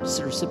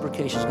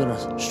reciprocation, is going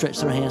to stretch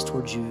their hands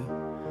towards you.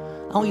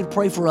 I want you to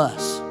pray for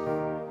us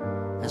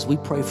as we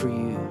pray for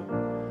you.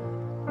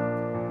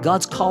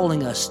 God's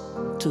calling us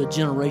to a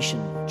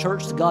generation.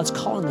 Church, God's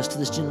calling us to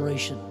this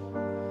generation.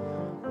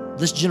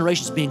 This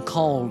generation is being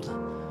called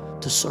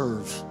to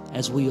serve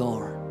as we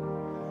are.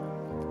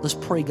 Let's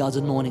pray God's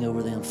anointing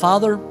over them.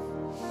 Father,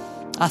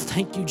 I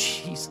thank you,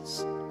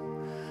 Jesus.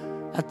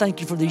 I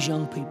thank you for these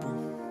young people.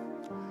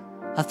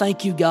 I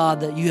thank you,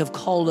 God, that you have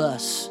called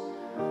us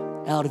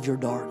out of your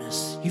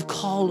darkness. You've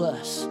called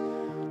us,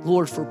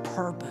 Lord, for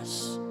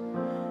purpose.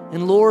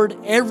 And Lord,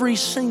 every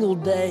single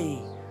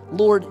day,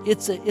 Lord,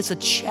 it's a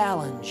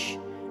challenge.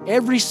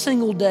 Every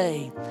single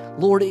day,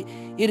 Lord,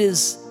 it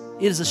is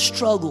a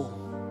struggle.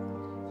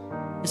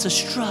 It's a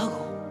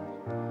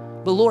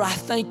struggle. But Lord, I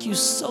thank you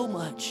so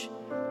much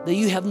that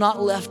you have not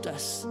left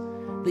us,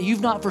 that you've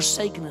not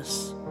forsaken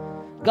us.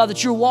 God,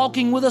 that you're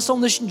walking with us on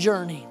this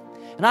journey.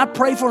 And I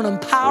pray for an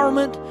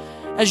empowerment,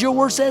 as your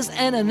word says,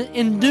 and an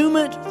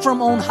endowment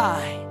from on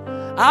high.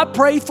 I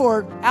pray for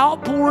an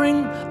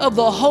outpouring of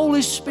the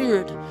Holy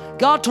Spirit,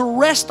 God, to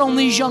rest on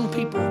these young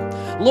people.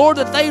 Lord,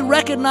 that they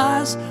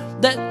recognize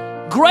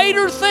that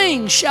greater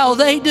things shall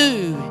they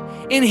do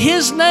in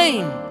His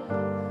name.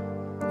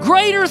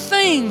 Greater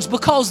things,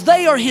 because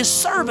they are His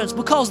servants,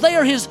 because they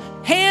are His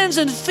hands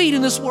and feet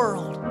in this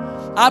world.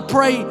 I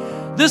pray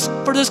this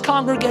for this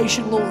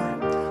congregation, Lord.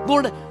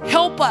 Lord,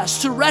 help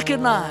us to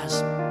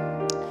recognize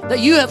that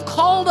you have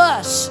called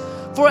us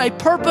for a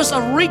purpose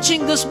of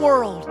reaching this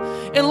world.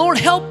 And Lord,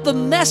 help the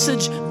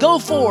message go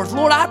forth.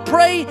 Lord, I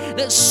pray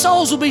that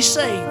souls will be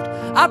saved.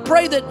 I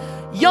pray that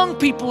young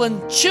people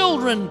and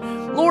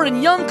children Lord,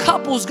 and young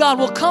couples, God,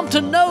 will come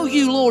to know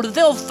you, Lord, that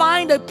they'll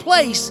find a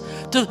place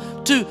to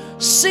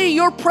see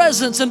your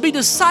presence and be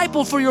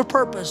discipled for your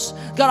purpose.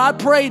 God, I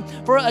pray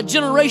for a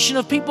generation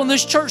of people in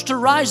this church to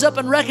rise up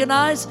and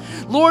recognize,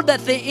 Lord,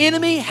 that the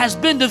enemy has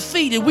been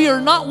defeated. We are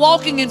not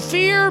walking in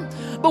fear,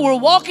 but we're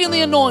walking in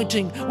the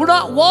anointing. We're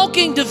not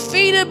walking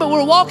defeated, but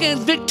we're walking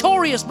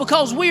victorious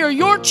because we are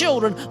your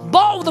children,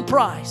 bought with a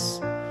price.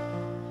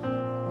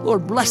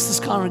 Lord, bless this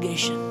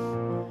congregation.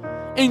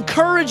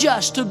 Encourage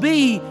us to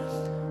be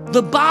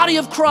the body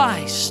of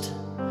Christ.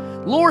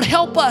 Lord,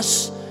 help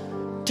us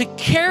to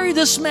carry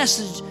this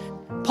message.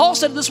 Paul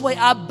said it this way,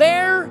 I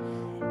bear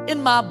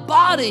in my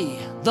body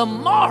the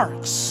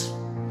marks.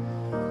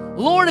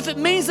 Lord, if it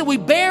means that we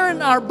bear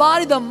in our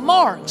body the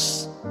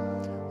marks,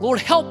 Lord,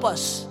 help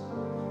us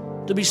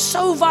to be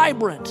so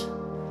vibrant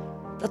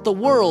that the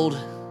world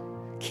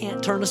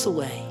can't turn us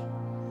away.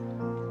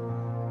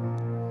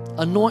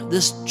 Anoint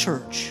this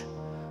church.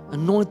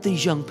 Anoint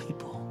these young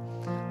people.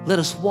 Let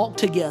us walk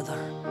together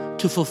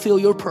to fulfill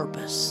your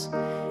purpose.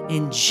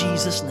 In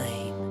Jesus'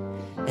 name,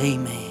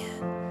 amen.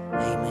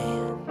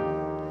 Amen.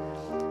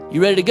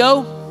 You ready to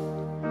go?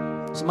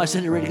 Somebody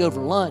said you're ready to go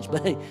for lunch,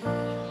 but hey,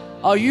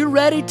 are you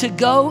ready to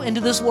go into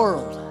this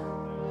world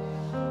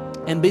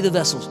and be the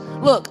vessels?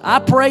 Look, I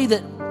pray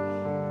that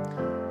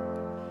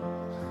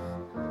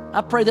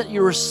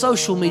your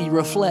social media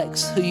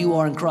reflects who you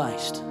are in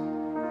Christ.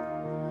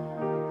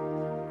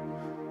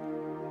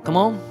 Come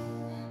on.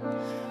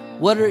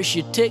 Whether it's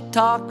your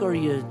TikTok or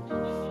your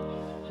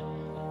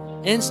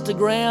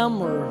Instagram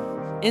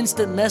or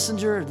Instant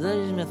Messenger,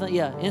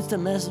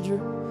 Instant Messenger,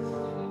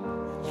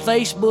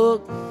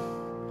 Facebook,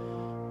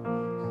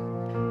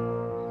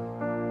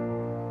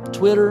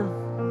 Twitter,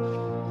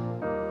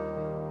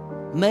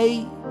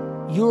 may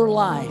your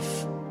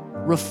life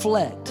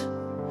reflect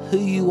who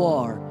you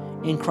are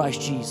in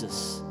Christ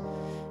Jesus.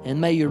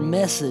 And may your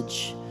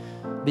message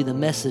be the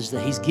message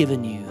that He's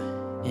given you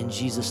in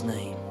Jesus'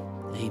 name.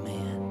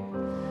 Amen.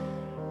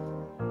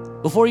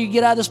 Before you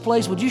get out of this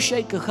place, would you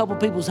shake a couple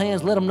people's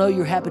hands, let them know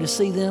you're happy to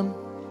see them?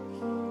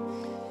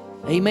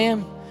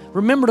 Amen.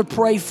 Remember to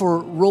pray for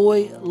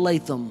Roy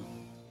Latham.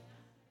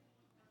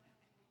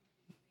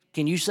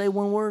 Can you say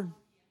one word?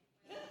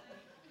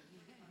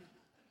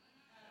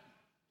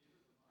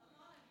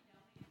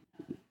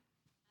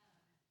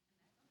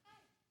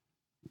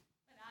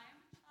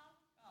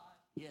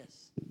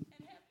 Yes.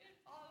 And have been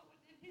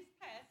following in His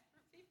path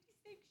for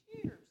 56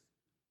 years.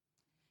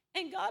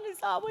 And God has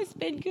always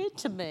been good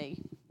to me.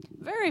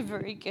 Very,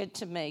 very good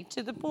to me,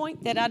 to the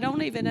point that I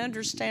don't even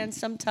understand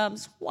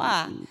sometimes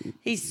why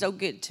He's so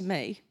good to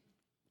me.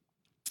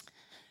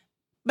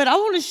 But I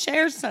want to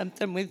share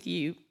something with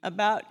you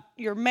about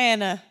your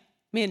Manna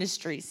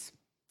Ministries.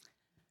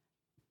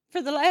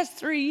 For the last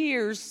 3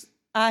 years,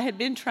 I had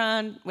been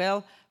trying,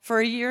 for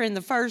a year in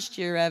the first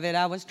year of it,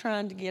 I was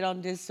trying to get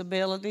on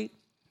disability.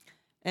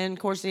 And, of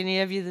course,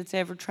 any of you that's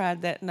ever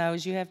tried that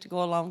knows you have to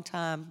go a long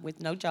time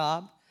with no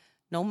job,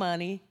 no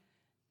money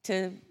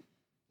to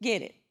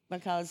get it,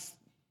 because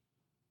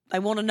they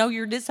want to know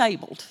you're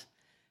disabled.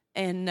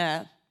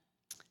 And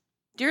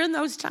during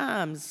those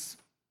times,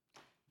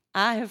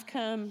 I have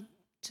come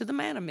to the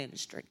Manna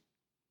Ministry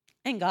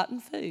and gotten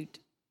food.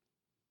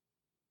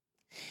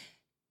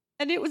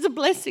 And it was a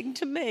blessing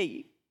to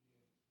me.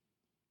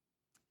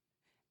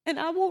 And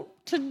I want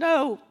to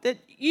know that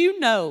you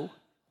know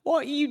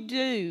what you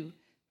do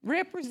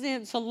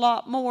represents a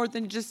lot more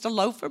than just a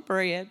loaf of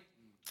bread,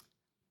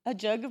 a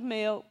jug of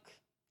milk,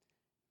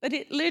 but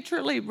it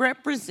literally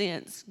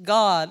represents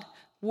God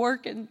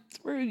working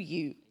through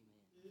you.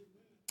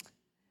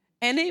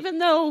 And even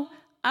though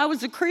I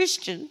was a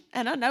Christian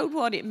and I know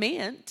what it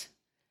meant,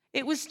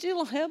 it was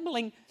still a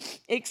humbling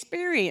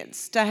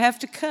experience to have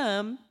to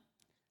come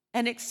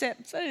and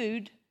accept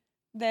food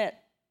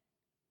that,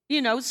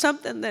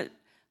 something that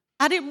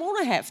I didn't want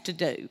to have to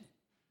do.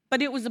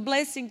 But it was a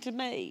blessing to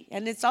me.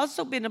 And it's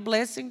also been a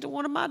blessing to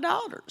one of my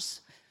daughters.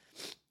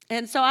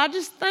 And so I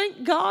just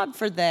thank God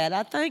for that.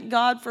 I thank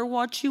God for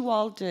what you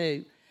all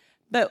do.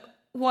 But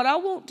what I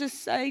want to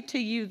say to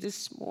you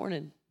this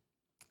morning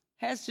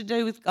has to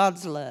do with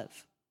God's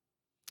love.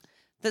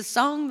 The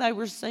song they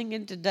were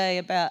singing today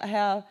about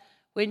how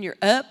when you're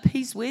up,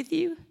 He's with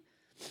you,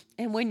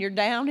 and when you're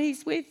down,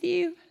 He's with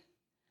you.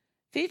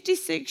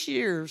 56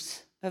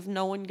 years of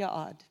knowing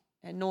God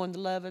and knowing the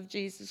love of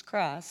Jesus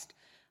Christ.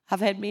 I've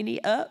had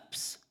many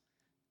ups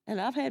and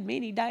I've had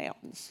many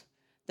downs.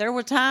 There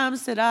were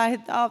times that I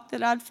had thought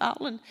that I'd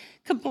fallen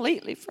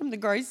completely from the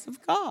grace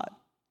of God.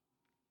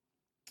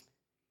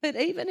 But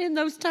even in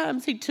those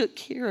times, He took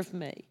care of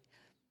me.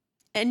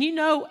 And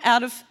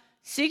out of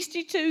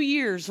 62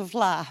 years of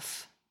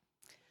life,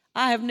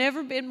 I have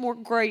never been more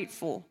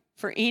grateful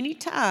for any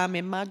time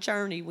in my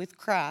journey with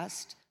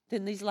Christ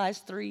than these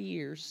last 3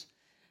 years.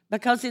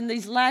 Because in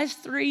these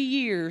last 3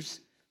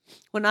 years,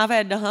 when I've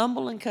had to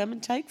humble and come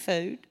and take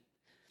food,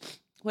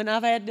 when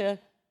I've had to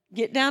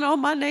get down on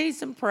my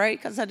knees and pray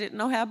because I didn't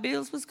know how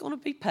bills was going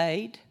to be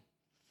paid,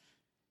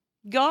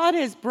 God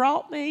has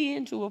brought me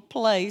into a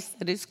place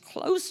that is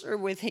closer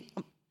with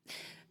Him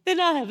than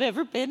I have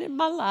ever been in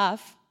my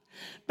life.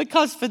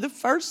 Because for the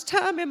first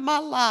time in my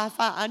life,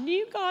 I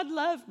knew God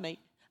loved me.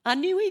 I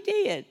knew He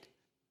did.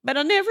 But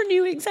I never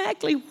knew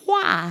exactly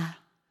why.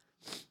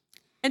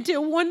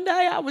 Until one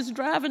day I was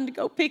driving to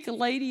go pick a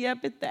lady up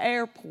at the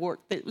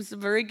airport that was a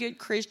very good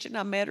Christian.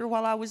 I met her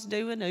while I was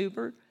doing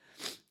Uber.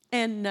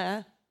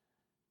 And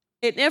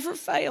it never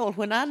failed.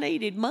 When I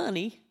needed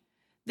money,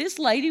 this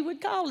lady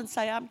would call and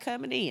say, I'm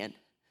coming in.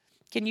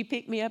 Can you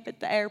pick me up at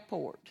the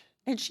airport?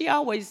 And she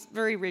always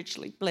very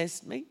richly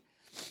blessed me.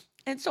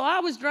 And so I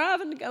was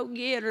driving to go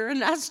get her,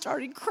 and I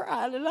started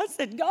crying. And I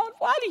said, God,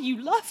 why do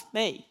you love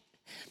me?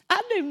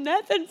 I do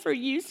nothing for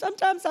you.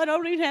 Sometimes I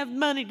don't even have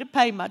money to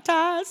pay my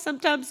tithes.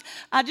 Sometimes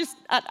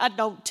I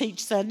don't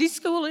teach Sunday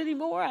school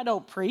anymore. I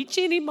don't preach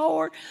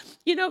anymore.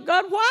 You know,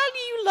 God, why do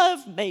you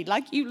love me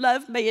like you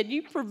love me? And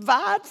you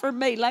provide for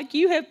me like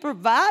you have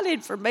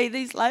provided for me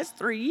these last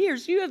 3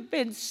 years. You have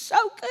been so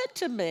good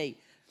to me.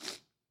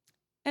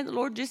 And the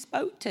Lord just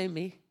spoke to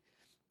me.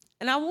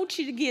 And I want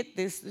you to get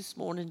this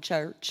morning,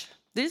 church.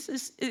 This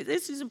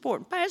is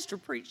important. Pastor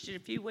preached it a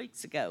few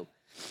weeks ago.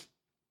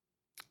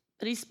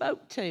 But he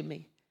spoke to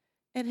me.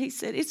 And he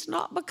said, it's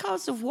not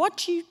because of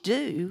what you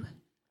do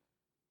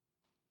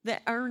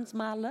that earns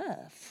my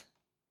love.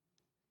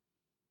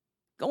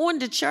 Going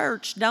to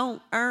church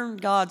don't earn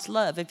God's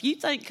love. If you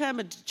think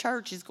coming to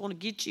church is going to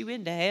get you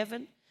into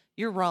heaven,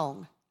 you're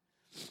wrong.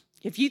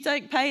 If you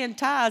think paying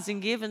tithes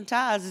and giving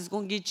tithes is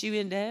going to get you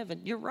into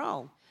heaven, you're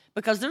wrong.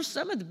 Because there's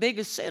some of the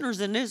biggest sinners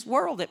in this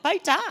world that pay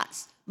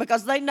tithes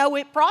because they know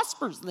it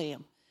prospers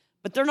them.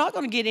 But they're not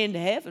going to get into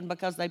heaven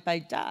because they pay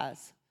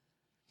tithes.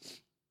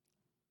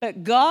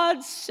 But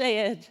God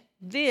said,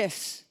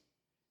 this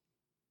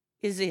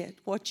is it,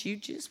 what you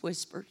just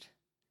whispered.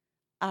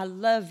 I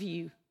love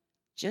you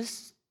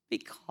just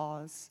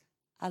because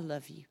I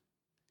love you.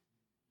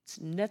 It's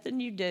nothing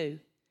you do.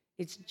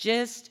 It's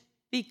just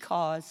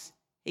because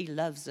He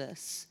loves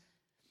us.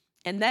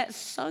 And that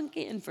sunk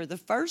in for the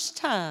first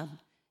time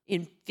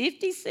in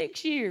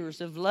 56 years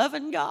of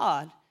loving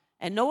God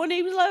and knowing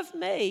He loved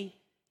me.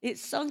 It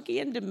sunk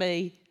into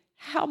me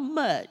how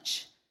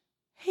much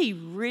He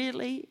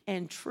really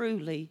and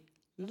truly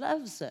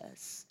loves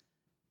us.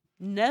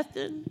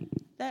 Nothing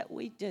that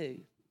we do,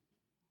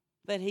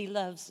 but He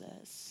loves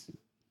us.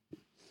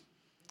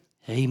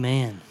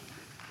 Amen.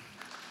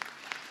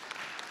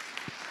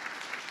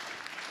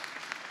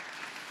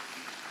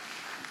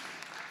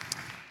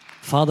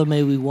 Father,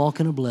 may we walk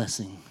in a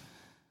blessing.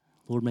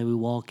 Lord, may we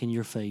walk in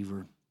your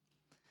favor.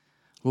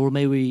 Lord,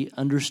 may we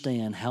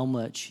understand how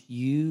much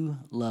you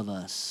love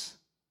us.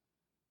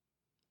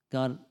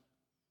 God,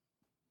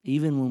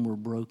 even when we're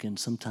broken,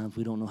 sometimes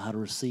we don't know how to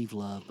receive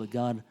love. But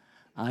God,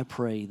 I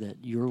pray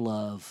that your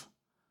love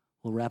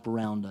will wrap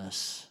around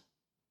us.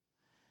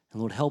 And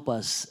Lord, help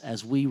us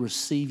as we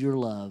receive your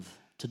love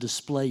to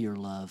display your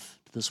love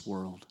to this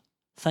world.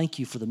 Thank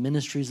you for the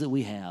ministries that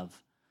we have.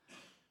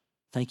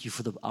 Thank you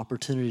for the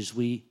opportunities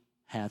we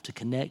have to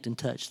connect and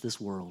touch this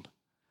world.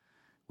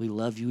 We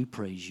love you. We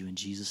praise you. In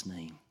Jesus'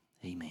 name,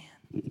 amen.